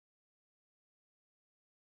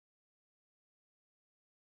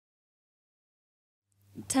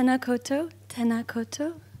Tena koto, tena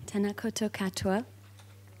koto, tena koto katoa.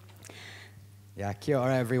 Yeah, kia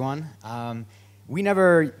ora, everyone. We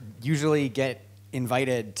never usually get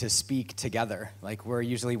invited to speak together. Like, we're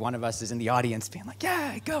usually, one of us is in the audience being like,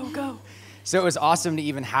 yeah, go, go. So it was awesome to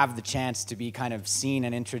even have the chance to be kind of seen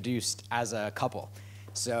and introduced as a couple.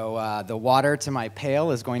 So the water to my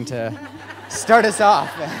pail is going to start us off.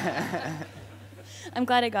 I'm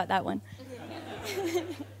glad I got that one.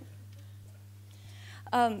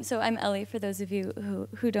 So I'm Elie, for those of you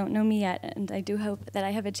who don't know me yet, and I do hope that I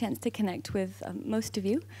have a chance to connect with most of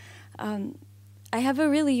you. I have a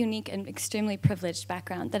really unique and extremely privileged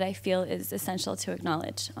background that I feel is essential to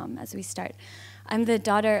acknowledge as we start. I'm the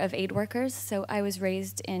daughter of aid workers, so I was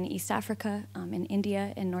raised in East Africa, in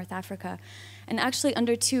India, in North Africa, and actually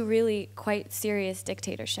under two really quite serious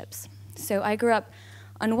dictatorships. So I grew up,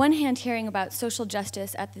 on one hand, hearing about social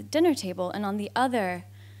justice at the dinner table, and on the other,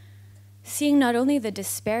 seeing not only the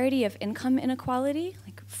disparity of income inequality,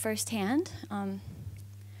 like firsthand,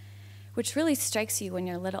 which really strikes you when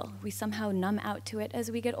you're little. We somehow numb out to it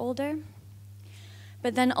as we get older.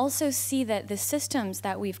 But then also see that the systems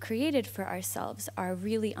that we've created for ourselves are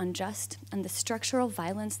really unjust, and the structural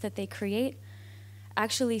violence that they create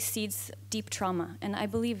actually seeds deep trauma. And I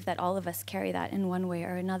believe that all of us carry that in one way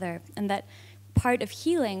or another, and that part of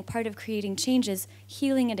healing, part of creating change is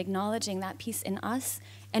healing and acknowledging that piece in us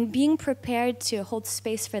and being prepared to hold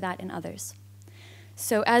space for that in others.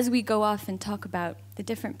 So as we go off and talk about the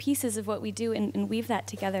different pieces of what we do and weave that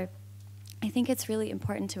together, I think it's really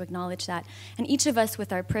important to acknowledge that. And each of us,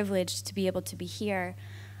 with our privilege to be able to be here,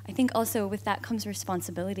 I think also with that comes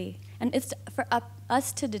responsibility. And it's for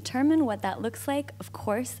us to determine what that looks like, of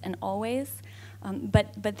course, and always.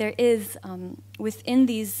 But there is, within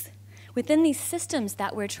these systems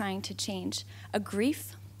that we're trying to change, a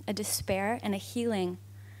grief, a despair, and a healing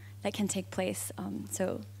that can take place.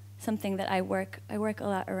 So something that I work a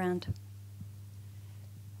lot around.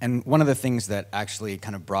 And one of the things that actually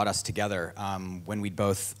kind of brought us together when we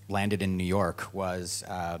both landed in New York was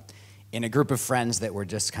in a group of friends that were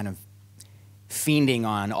just kind of fiending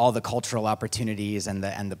on all the cultural opportunities and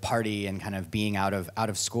the party and kind of being out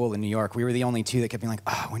of school in New York. We were the only two that kept being like,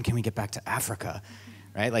 oh, when can we get back to Africa?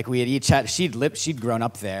 Right? Like, we had each had, she'd grown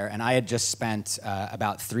up there, and I had just spent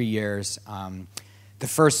about 3 years. The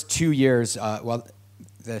first 2 years,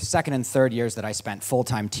 the second and third years that I spent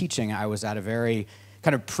full-time teaching, I was at a very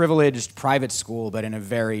kind of privileged private school, but in a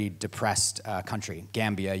very depressed country,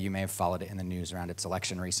 Gambia. You may have followed it in the news around its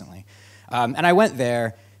election recently. And I went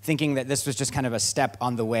there thinking that this was just kind of a step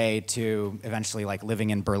on the way to eventually like living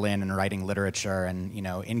in Berlin and writing literature and, you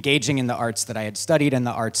know, engaging in the arts that I had studied and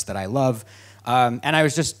the arts that I love. And I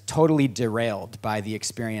was just totally derailed by the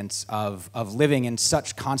experience of living in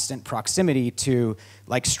such constant proximity to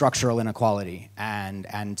like structural inequality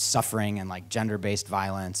and suffering and like gender-based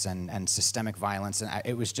violence and systemic violence. And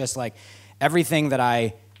it was just like everything that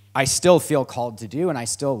I still feel called to do and I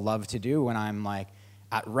still love to do when I'm like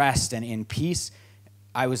at rest and in peace.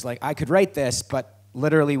 I was like, I could write this, but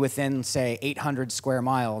literally within, say, 800 square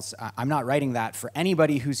miles, I'm not writing that for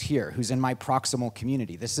anybody who's here, who's in my proximal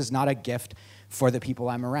community. This is not a gift for the people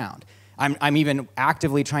I'm around. I'm even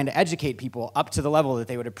actively trying to educate people up to the level that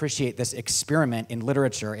they would appreciate this experiment in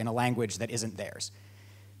literature in a language that isn't theirs.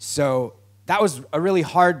 So that was a really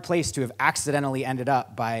hard place to have accidentally ended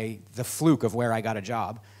up by the fluke of where I got a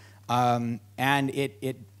job. And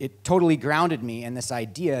it totally grounded me in this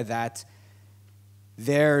idea that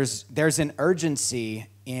there's an urgency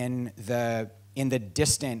in the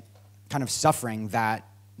distant kind of suffering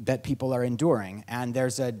that people are enduring, and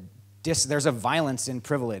there's a violence in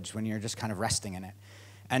privilege when you're just kind of resting in it.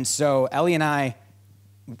 And so Elie and I,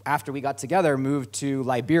 after we got together, moved to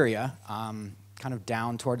Liberia, kind of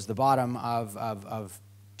down towards the bottom of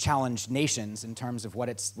challenged nations in terms of what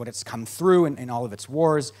it's come through in all of its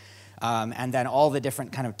wars. And then all the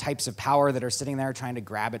different kind of types of power that are sitting there trying to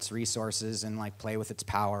grab its resources and like play with its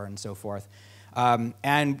power and so forth.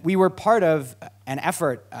 And we were part of an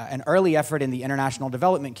effort, an early effort in the international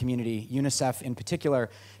development community, UNICEF in particular,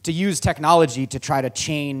 to use technology to try to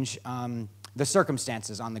change the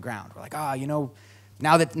circumstances on the ground. We're like, you know,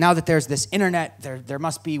 now that there's this internet, there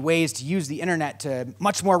must be ways to use the internet to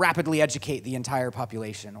much more rapidly educate the entire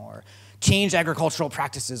population or change agricultural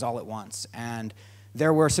practices all at once. And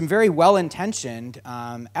there were some very well-intentioned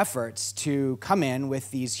efforts to come in with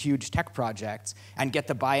these huge tech projects and get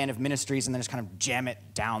the buy-in of ministries and then just kind of jam it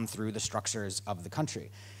down through the structures of the country.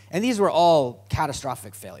 And these were all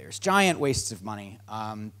catastrophic failures, giant wastes of money,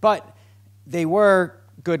 but they were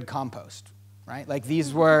good compost, right? Like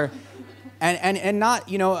these were, and not,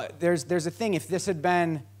 you know, there's a thing, if this had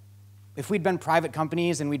been if we'd been private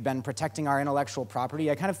companies and we'd been protecting our intellectual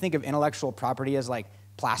property, I kind of think of intellectual property as like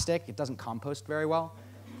plastic. It doesn't compost very well,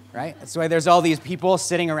 right? That's why there's all these people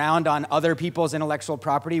sitting around on other people's intellectual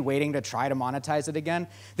property waiting to try to monetize it again.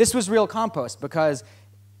 This was real compost because,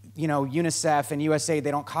 you know, UNICEF and USA,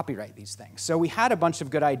 they don't copyright these things. So we had a bunch of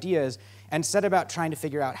good ideas and set about trying to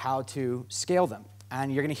figure out how to scale them.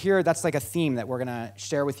 And you're going to hear that's like a theme that we're going to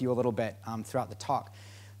share with you a little bit throughout the talk.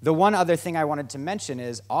 The one other thing I wanted to mention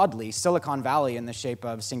is, oddly, Silicon Valley, in the shape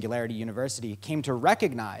of Singularity University, came to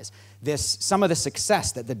recognize some of the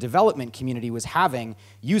success that the development community was having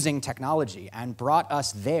using technology and brought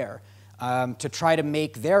us there to try to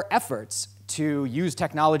make their efforts to use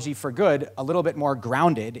technology for good a little bit more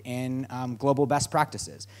grounded in global best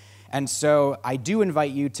practices. And so I do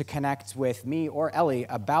invite you to connect with me or Elie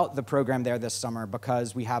about the program there this summer,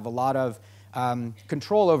 because we have a lot of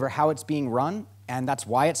control over how it's being run. And that's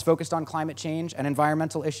why it's focused on climate change and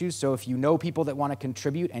environmental issues. So if you know people that want to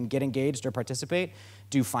contribute and get engaged or participate,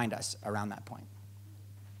 do find us around that point.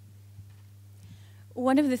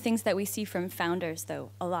 One of the things that we see from founders,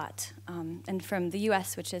 though, a lot, and from the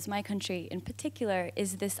US, which is my country in particular,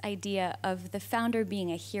 is this idea of the founder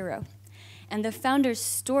being a hero, and the founder's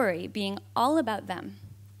story being all about them,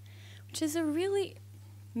 which is a really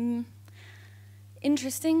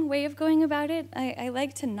interesting way of going about it. I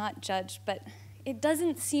like to not judge, but it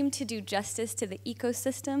doesn't seem to do justice to the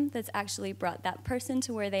ecosystem that's actually brought that person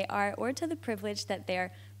to where they are, or to the privilege that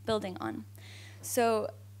they're building on. So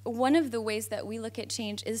one of the ways that we look at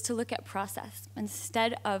change is to look at process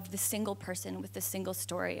instead of the single person with the single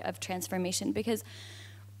story of transformation, because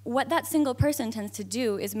what that single person tends to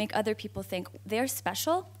do is make other people think, they're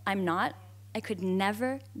special, I'm not, I could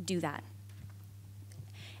never do that.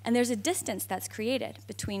 And there's a distance that's created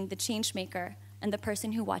between the change maker and the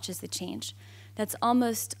person who watches the change. That's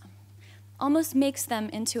almost makes them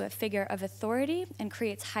into a figure of authority and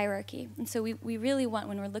creates hierarchy. And so we really want,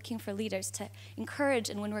 when we're looking for leaders, to encourage,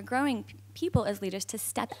 and when we're growing people as leaders, to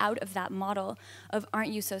step out of that model of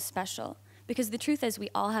aren't you so special? Because the truth is we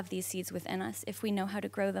all have these seeds within us if we know how to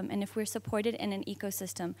grow them, and if we're supported in an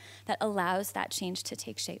ecosystem that allows that change to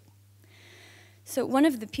take shape. So one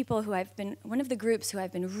of the groups who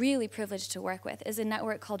I've been really privileged to work with is a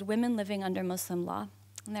network called Women Living Under Muslim Law.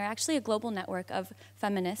 And they're actually a global network of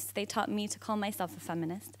feminists. They taught me to call myself a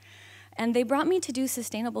feminist. And they brought me to do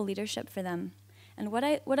sustainable leadership for them. And what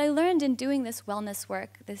I learned in doing this wellness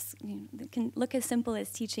work, it can look as simple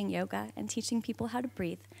as teaching yoga and teaching people how to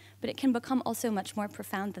breathe, but it can become also much more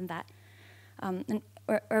profound than that.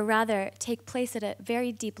 Or rather, take place at a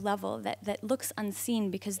very deep level that looks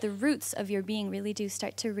unseen, because the roots of your being really do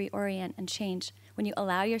start to reorient and change when you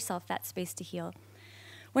allow yourself that space to heal.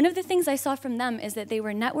 One of the things I saw from them is that they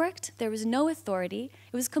were networked, there was no authority,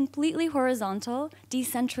 it was completely horizontal,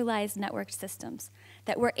 decentralized networked systems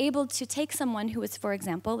that were able to take someone who was, for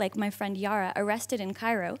example, like my friend Yara, arrested in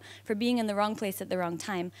Cairo for being in the wrong place at the wrong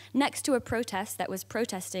time, next to a protest that was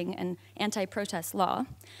protesting an anti-protest law.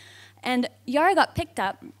 And Yara got picked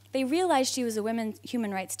up, they realized she was a women's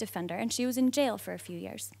human rights defender, and she was in jail for a few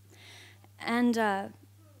years. And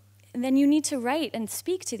then you need to write and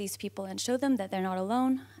speak to these people and show them that they're not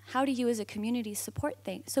alone. How do you as a community support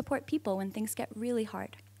people when things get really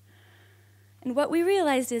hard? And what we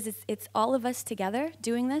realized is it's all of us together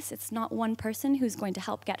doing this. It's not one person who's going to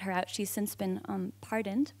help get her out. She's since been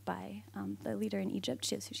pardoned by the leader in Egypt.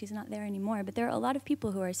 She's not there anymore. But there are a lot of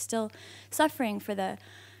people who are still suffering for their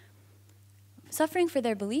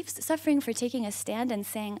beliefs, suffering for taking a stand and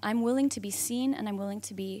saying, I'm willing to be seen and I'm willing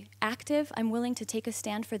to be active. I'm willing to take a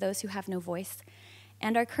stand for those who have no voice.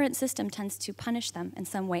 And our current system tends to punish them in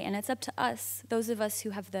some way. And it's up to us, those of us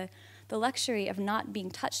who have the luxury of not being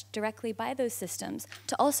touched directly by those systems,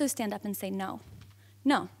 to also stand up and say no.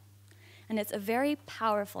 No. And it's a very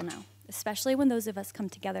powerful no, especially when those of us come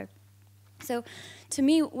together. So to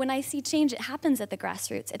me, when I see change, it happens at the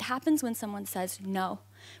grassroots. It happens when someone says no.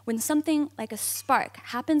 When something like a spark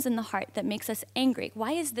happens in the heart that makes us angry.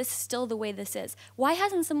 Why is this still the way this is? Why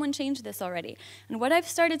hasn't someone changed this already? And what I've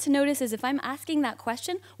started to notice is if I'm asking that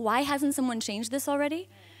question, why hasn't someone changed this already?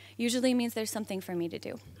 Usually means there's something for me to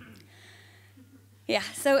do. Yeah,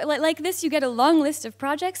 so like this, you get a long list of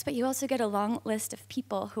projects, but you also get a long list of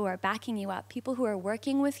people who are backing you up, people who are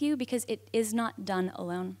working with you, because it is not done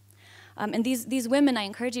alone. And these women, I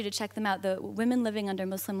encourage you to check them out, the Women Living Under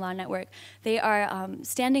Muslim Law Network. They are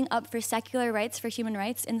standing up for secular rights, for human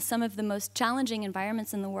rights, in some of the most challenging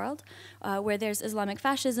environments in the world, where there's Islamic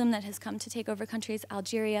fascism that has come to take over countries,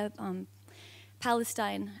 Algeria,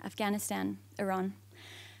 Palestine, Afghanistan, Iran.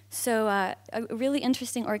 So a really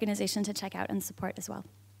interesting organization to check out and support as well.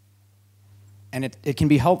 And it can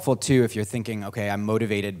be helpful too if you're thinking, okay, I'm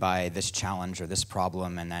motivated by this challenge or this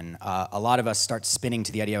problem, and then a lot of us start spinning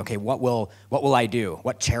to the idea, okay, what will I do?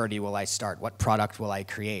 What charity will I start? What product will I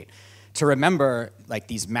create? To remember, like,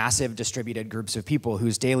 these massive distributed groups of people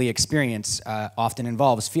whose daily experience often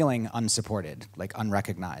involves feeling unsupported, like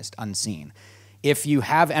unrecognized, unseen. If you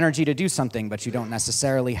have energy to do something, but you don't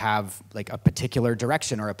necessarily have like a particular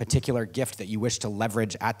direction or a particular gift that you wish to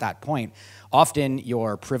leverage at that point, often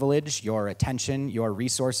your privilege, your attention, your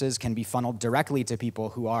resources can be funneled directly to people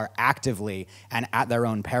who are actively and at their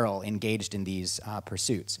own peril engaged in these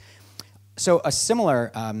pursuits. So a similar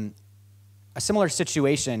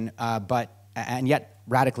situation, and yet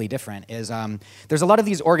radically different, is there's a lot of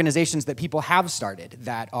these organizations that people have started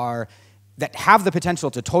that have the potential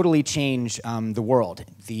to totally change the world,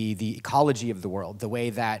 the ecology of the world, the way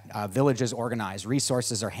that villages organize,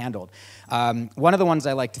 resources are handled. One of the ones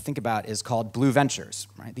I like to think about is called Blue Ventures.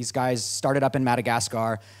 Right? These guys started up in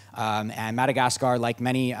Madagascar, and Madagascar, like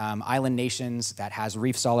many island nations that has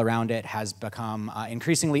reefs all around it, has become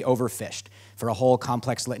increasingly overfished for a whole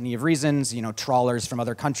complex litany of reasons. You know, trawlers from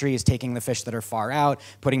other countries taking the fish that are far out,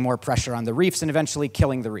 putting more pressure on the reefs, and eventually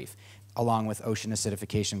killing the reef, along with ocean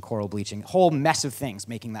acidification, coral bleaching, a whole mess of things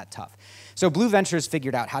making that tough. So Blue Ventures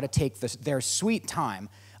figured out how to take their sweet time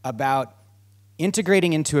about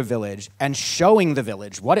integrating into a village and showing the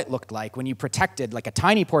village what it looked like when you protected like a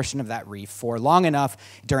tiny portion of that reef for long enough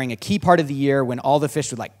during a key part of the year when all the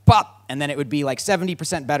fish would like pop, and then it would be like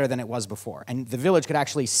 70% better than it was before. And the village could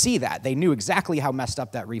actually see that. They knew exactly how messed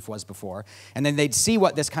up that reef was before. And then they'd see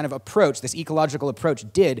what this kind of approach, this ecological approach,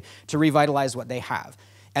 did to revitalize what they have.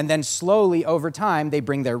 And then slowly over time, they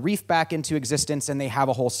bring their reef back into existence and they have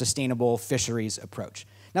a whole sustainable fisheries approach.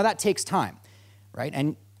 Now that takes time, right?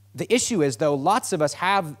 And the issue is, though, lots of us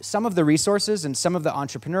have some of the resources and some of the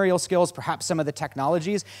entrepreneurial skills, perhaps some of the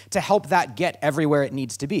technologies to help that get everywhere it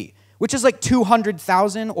needs to be, which is like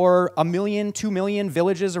 200,000 or 1 million, 2 million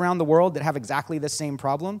villages around the world that have exactly the same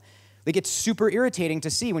problem. Like, it's super irritating to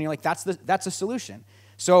see when you're like, that's a solution.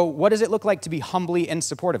 So what does it look like to be humbly in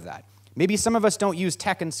support of that? Maybe some of us don't use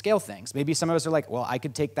tech and scale things. Maybe some of us are like, well, I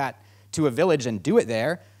could take that to a village and do it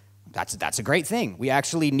there. That's a great thing. We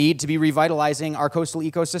actually need to be revitalizing our coastal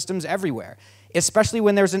ecosystems everywhere, especially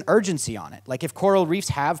when there's an urgency on it. Like if coral reefs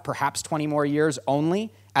have perhaps 20 more years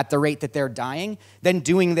only at the rate that they're dying, then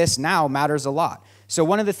doing this now matters a lot. So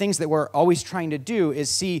one of the things that we're always trying to do is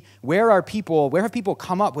see where have people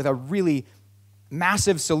come up with a really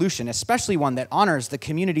massive solution, especially one that honors the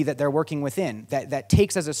community that they're working within, that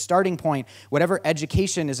takes as a starting point whatever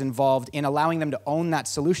education is involved in allowing them to own that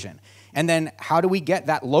solution. And then how do we get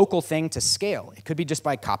that local thing to scale? It could be just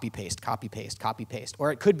by copy, paste, copy, paste, copy, paste.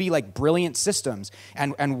 Or it could be like brilliant systems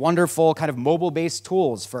and wonderful kind of mobile-based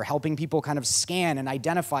tools for helping people kind of scan and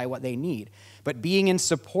identify what they need. But being in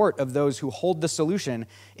support of those who hold the solution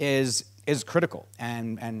is critical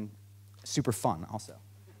and super fun also.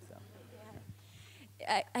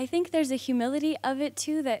 I think there's a humility of it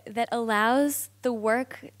too that allows the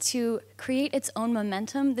work to create its own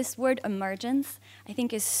momentum. This word emergence, I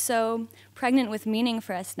think, is so pregnant with meaning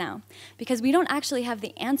for us now, because we don't actually have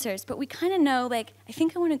the answers, but we kind of know, like, I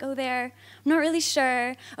think I want to go there. I'm not really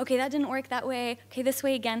sure. Okay, that didn't work that way. Okay, this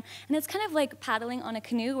way again. And it's kind of like paddling on a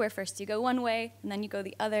canoe where first you go one way and then you go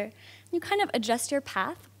the other. And you kind of adjust your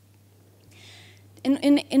path.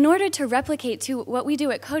 In order to replicate, too, what we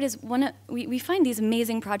do at Code is we find these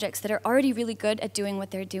amazing projects that are already really good at doing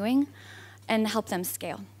what they're doing and help them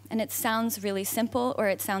scale. And it sounds really simple or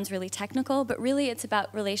it sounds really technical, but really it's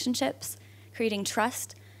about relationships, creating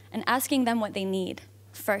trust, and asking them what they need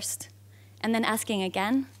first. And then asking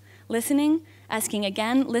again, listening, asking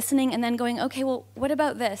again, listening, and then going, okay, well, what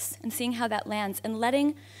about this? And seeing how that lands, and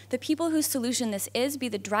letting the people whose solution this is be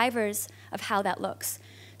the drivers of how that looks.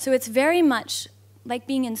 So it's very much like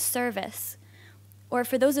being in service, or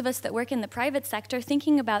for those of us that work in the private sector,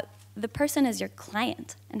 thinking about the person as your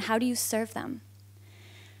client and how do you serve them.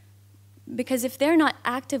 Because if they're not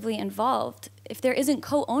actively involved, if there isn't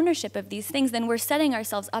co-ownership of these things, then we're setting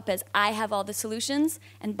ourselves up as I have all the solutions,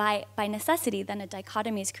 and by necessity, then a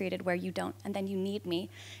dichotomy is created where you don't, and then you need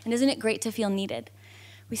me. And isn't it great to feel needed?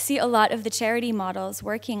 We see a lot of the charity models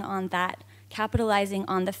working on that, capitalizing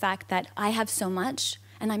on the fact that I have so much,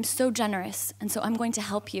 and I'm so generous, and so I'm going to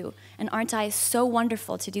help you, and aren't I so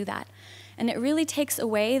wonderful to do that? And it really takes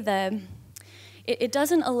away It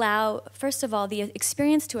doesn't allow, first of all, the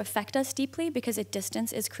experience to affect us deeply because a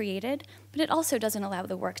distance is created, but it also doesn't allow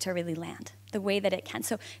the work to really land the way that it can.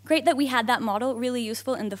 So great that we had that model, really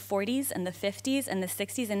useful in the 40s and the 50s and the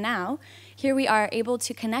 60s, and now here we are able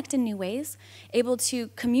to connect in new ways, able to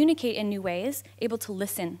communicate in new ways, able to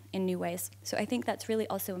listen in new ways. So I think that's really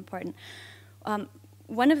also important.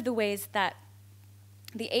 One of the ways that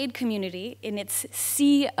the aid community, in its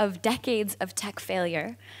sea of decades of tech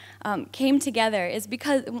failure, came together is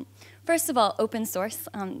because, first of all, open source.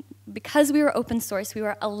 Because we were open source, we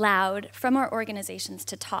were allowed from our organizations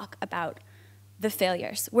to talk about the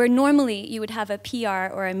failures, where normally you would have a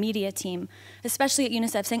PR or a media team, especially at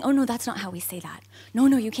UNICEF, saying, oh no, that's not how we say that. No,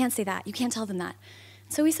 you can't say that. You can't tell them that.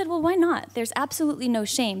 So we said, well, why not? There's absolutely no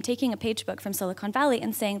shame taking a page book from Silicon Valley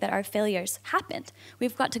and saying that our failures happened.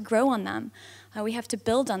 We've got to grow on them. We have to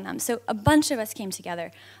build on them. So a bunch of us came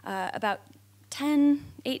together about 10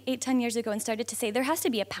 years ago and started to say, there has to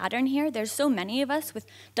be a pattern here. There's so many of us with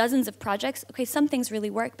dozens of projects. Okay, some things really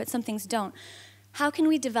work, but some things don't. How can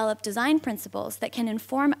we develop design principles that can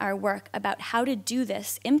inform our work about how to do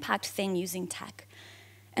this impact thing using tech?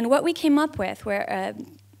 And what we came up with were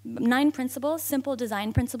 9 principles, simple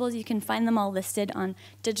design principles. You can find them all listed on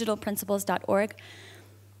digitalprinciples.org.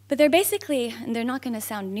 But they're basically, and they're not going to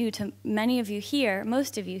sound new to many of you here,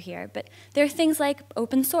 most of you here, but they're things like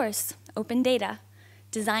open source, open data,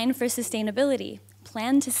 design for sustainability,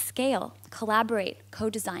 plan to scale, collaborate,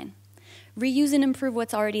 co-design, reuse and improve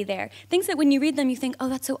what's already there. Things that when you read them, you think, oh,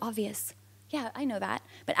 that's so obvious. Yeah, I know that.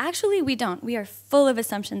 But actually, we don't. We are full of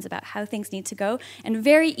assumptions about how things need to go and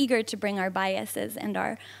very eager to bring our biases and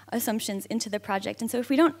our assumptions into the project. And so if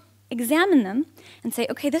we don't examine them and say,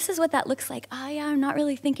 okay, this is what that looks like. Ah, yeah, I'm not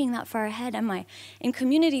really thinking that far ahead, am I? In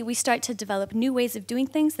community, we start to develop new ways of doing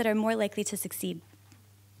things that are more likely to succeed.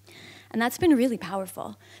 And that's been really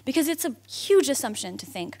powerful because it's a huge assumption to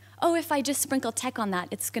think, oh, if I just sprinkle tech on that,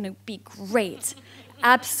 it's going to be great.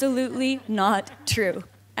 Absolutely not true.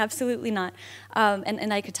 Absolutely not.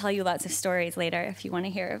 And I could tell you lots of stories later if you want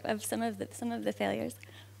to hear of some of the failures.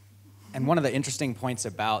 And one of the interesting points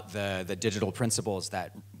about the digital principles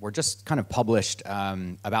that were just kind of published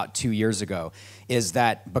about 2 years ago is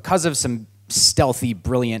that because of some stealthy,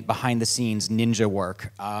 brilliant, behind-the-scenes ninja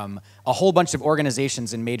work, a whole bunch of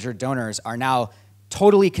organizations and major donors are now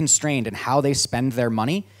totally constrained in how they spend their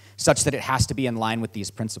money such that it has to be in line with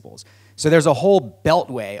these principles. So there's a whole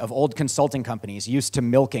beltway of old consulting companies used to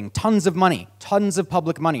milking tons of money, tons of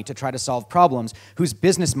public money to try to solve problems whose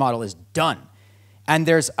business model is done. And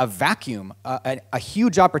there's a vacuum, a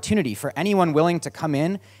huge opportunity for anyone willing to come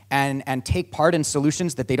in and take part in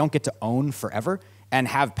solutions that they don't get to own forever and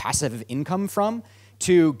have passive income from,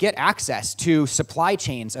 to get access to supply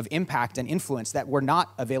chains of impact and influence that were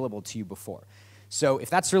not available to you before. So if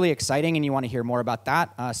that's really exciting and you want to hear more about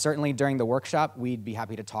that, certainly during the workshop, we'd be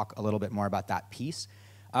happy to talk a little bit more about that piece.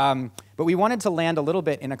 But we wanted to land a little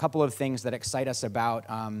bit in a couple of things that excite us about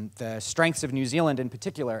the strengths of New Zealand in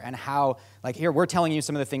particular, and how, like here, we're telling you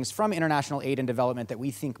some of the things from international aid and development that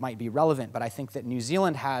we think might be relevant, but I think that New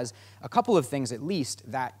Zealand has a couple of things at least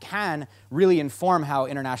that can really inform how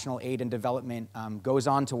international aid and development goes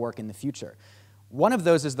on to work in the future. One of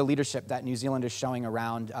those is the leadership that New Zealand is showing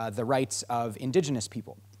around the rights of Indigenous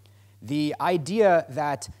people. The idea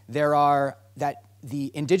that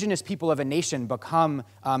the indigenous people of a nation become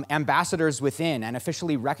ambassadors within and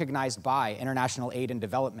officially recognized by international aid and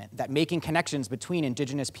development, that making connections between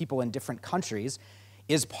indigenous people in different countries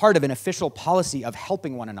is part of an official policy of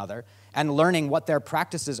helping one another and learning what their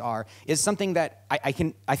practices are, is something that I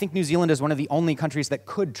think New Zealand is one of the only countries that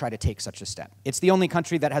could try to take such a step. It's the only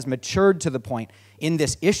country that has matured to the point in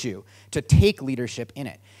this issue to take leadership in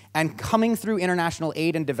it. And coming through international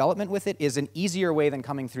aid and development with it is an easier way than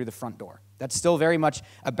coming through the front door. That's still very much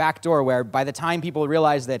a back door where by the time people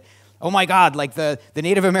realize that, oh my God, like the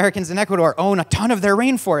Native Americans in Ecuador own a ton of their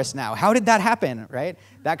rainforest now. How did that happen, right?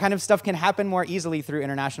 That kind of stuff can happen more easily through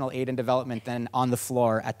international aid and development than on the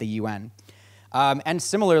floor at the UN. And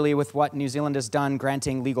similarly with what New Zealand has done,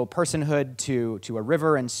 granting legal personhood to a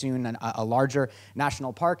river and soon a larger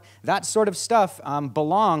national park, that sort of stuff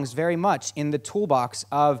belongs very much in the toolbox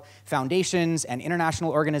of foundations and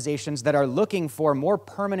international organizations that are looking for more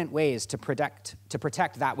permanent ways to protect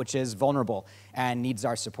that which is vulnerable and needs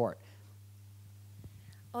our support.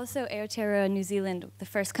 Also, Aotearoa, New Zealand, the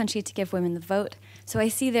first country to give women the vote. So I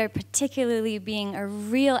see there particularly being a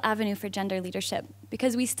real avenue for gender leadership,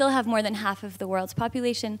 because we still have more than half of the world's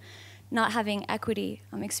population not having equity,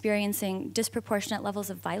 experiencing disproportionate levels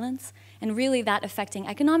of violence, and really that affecting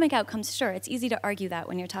economic outcomes. Sure, it's easy to argue that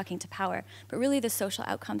when you're talking to power, but really the social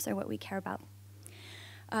outcomes are what we care about.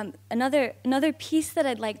 Another piece that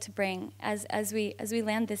I'd like to bring as we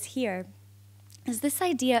land this here is this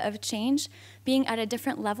idea of change being at a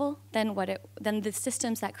different level than the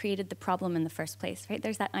systems that created the problem in the first place, right?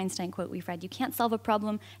 There's that Einstein quote we've read, you can't solve a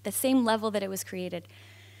problem at the same level that it was created.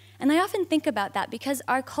 And I often think about that because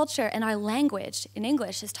our culture and our language in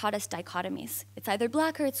English has taught us dichotomies. It's either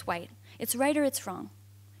black or it's white. It's right or it's wrong.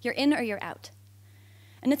 You're in or you're out.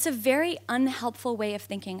 And it's a very unhelpful way of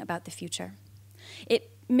thinking about the future.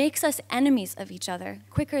 It makes us enemies of each other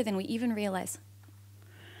quicker than we even realize.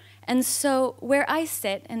 And so where I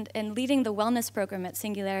sit and leading the wellness program at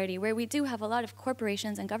Singularity, where we do have a lot of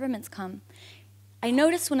corporations and governments come, I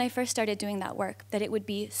noticed when I first started doing that work that it would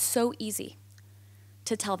be so easy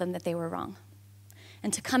to tell them that they were wrong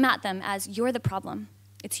and to come at them as, you're the problem,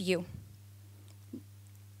 it's you.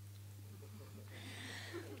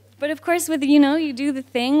 But of course, with, you do the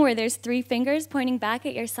thing where there's 3 fingers pointing back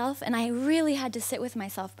at yourself, and I really had to sit with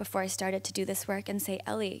myself before I started to do this work and say,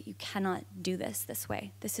 Elie, you cannot do this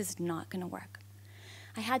way. This is not going to work.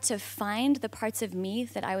 I had to find the parts of me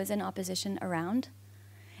that I was in opposition around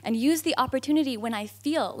and use the opportunity when I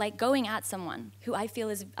feel like going at someone who I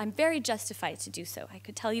feel I'm very justified to do so. I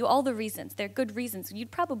could tell you all the reasons. They're good reasons.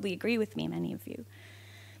 You'd probably agree with me, many of you.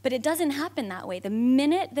 But it doesn't happen that way. The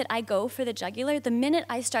minute that I go for the jugular, the minute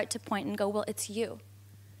I start to point and go, well, it's you,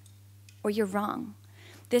 or you're wrong,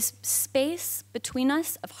 this space between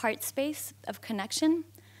us of heart space, of connection,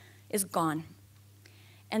 is gone.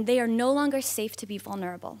 And they are no longer safe to be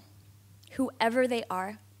vulnerable. Whoever they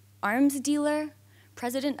are, arms dealer,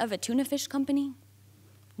 president of a tuna fish company,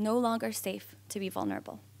 no longer safe to be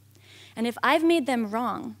vulnerable. And if I've made them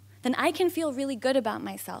wrong, then I can feel really good about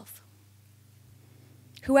myself.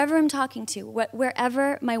 Whoever I'm talking to,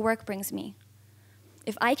 wherever my work brings me,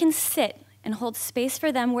 if I can sit and hold space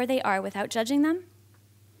for them where they are without judging them,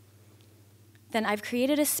 then I've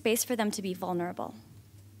created a space for them to be vulnerable.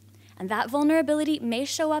 And that vulnerability may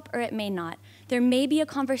show up or it may not. There may be a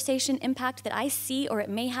conversation impact that I see, or it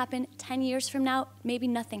may happen 10 years from now. Maybe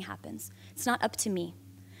nothing happens. It's not up to me.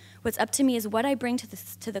 What's up to me is what I bring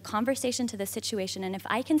to the conversation, to the situation. And if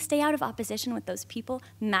I can stay out of opposition with those people,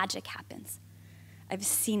 magic happens. I've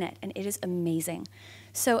seen it, and it is amazing.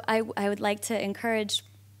 So I would like to encourage,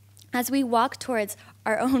 as we walk towards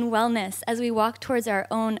our own wellness, as we walk towards our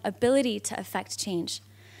own ability to affect change,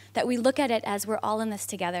 that we look at it as we're all in this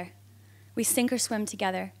together. We sink or swim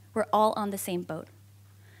together. We're all on the same boat.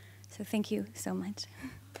 So thank you so much.